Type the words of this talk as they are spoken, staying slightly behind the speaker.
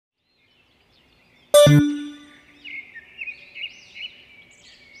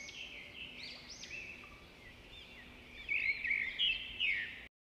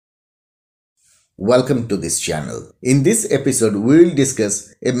Welcome to this channel. In this episode, we will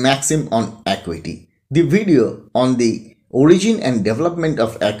discuss a maxim on equity. The video on the origin and development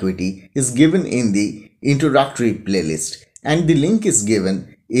of equity is given in the introductory playlist and the link is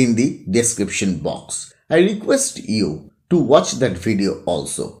given in the description box. I request you to watch that video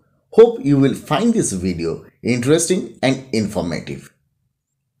also. Hope you will find this video interesting and informative.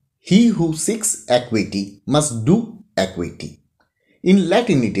 He who seeks equity must do equity. In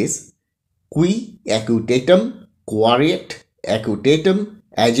Latin it is qui equitatem quaeriet equitatem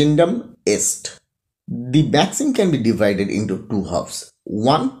agendum est. The maxim can be divided into two halves.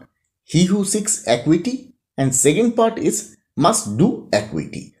 One, he who seeks equity, and second part is must do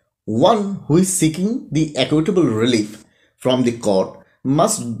equity. One who is seeking the equitable relief from the court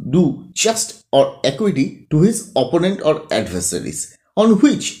must do just or equity to his opponent or adversaries, on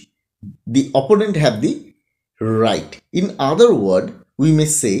which the opponent have the right. In other words, we may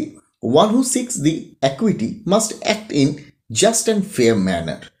say one who seeks the equity must act in just and fair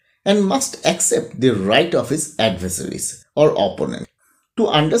manner and must accept the right of his adversaries or opponent. To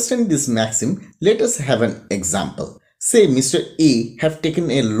understand this maxim, let us have an example. Say Mr. A have taken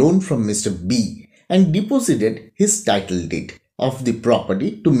a loan from Mr. B and deposited his title deed of the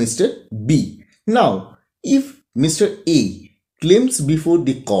property to Mr. B. Now, if Mr. A claims before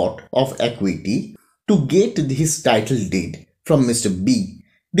the court of equity to get his title deed from Mr. B,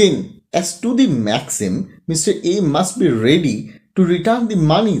 then, as to the maxim, Mr. A must be ready to return the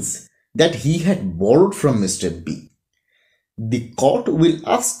monies that he had borrowed from Mr. B. The court will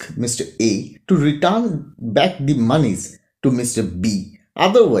ask Mr. A to return back the monies to Mr. B.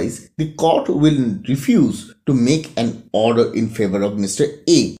 Otherwise, the court will refuse to make an order in favor of Mr.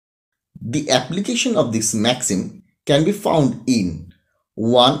 A. The application of this maxim can be found in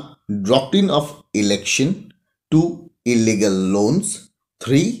 1. Doctrine of election, 2. Illegal loans,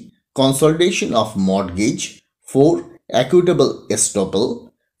 3. Consolidation of mortgage, 4. Equitable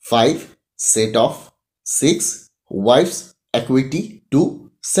estoppel, 5. Set off, 6. Wife's equity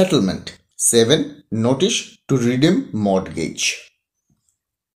to settlement, 7. Notice to redeem mortgage.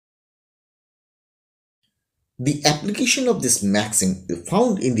 The application of this maxim is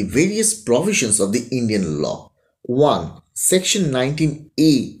found in the various provisions of the Indian law. 1. Section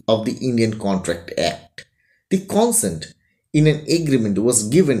 19A of the Indian Contract Act. The consent in an agreement was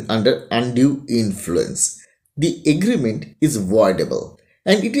given under undue influence. The agreement is voidable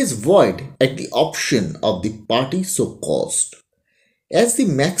and it is void at the option of the party so caused. As the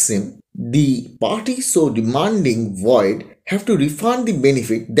maxim, the party so demanding void have to refund the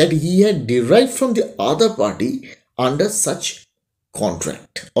benefit that he had derived from the other party under such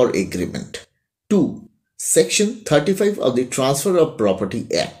contract or agreement. 2. Section 35 of the Transfer of Property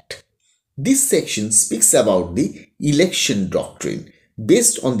Act. This section speaks about the election doctrine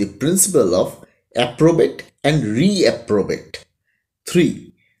based on the principle of approbate and reapprobate.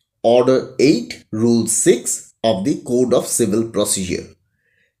 3. Order 8, Rule 6 of the Code of Civil Procedure.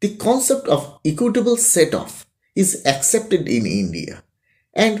 The concept of equitable set-off is accepted in India,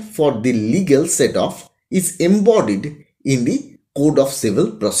 and for the legal set-off is embodied in the Code of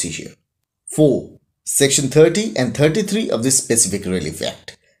Civil Procedure. 4. Section 30 and 33 of the Specific Relief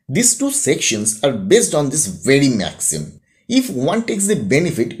Act. These two sections are based on this very maxim. If one takes the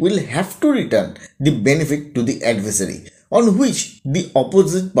benefit, will have to return the benefit to the adversary, on which the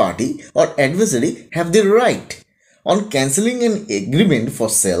opposite party or adversary have the right. On cancelling an agreement for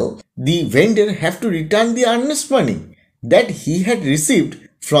sale, the vendor have to return the earnest money that he had received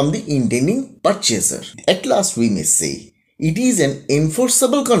from the intending purchaser. At last we may say, it is an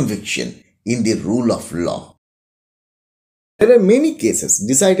enforceable conviction in the rule of law. There are many cases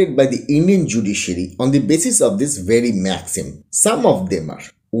decided by the Indian judiciary on the basis of this very maxim. Some of them are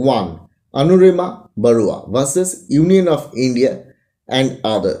 1. Uberrima Barua versus Union of India and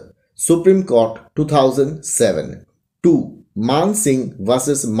other, Supreme Court 2007. 2. Man Singh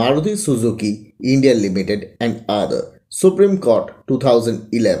versus Maruti Suzuki India Limited and other, Supreme Court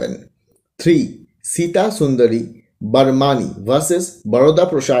 2011. 3. Sita Sundari Barmani versus Baroda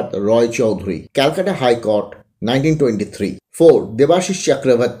Prasad Roy Chaudhary, Calcutta High Court 1923. 4. Debashish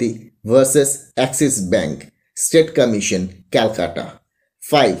Chakravarti versus Axis Bank, State Commission, Calcutta.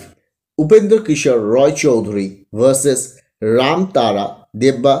 5. Upendra Kishore Roy Chaudhary versus Ram Tara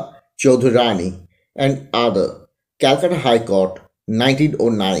Debba Chaudhurani and other, Calcutta High Court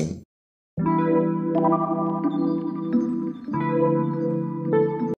 1909.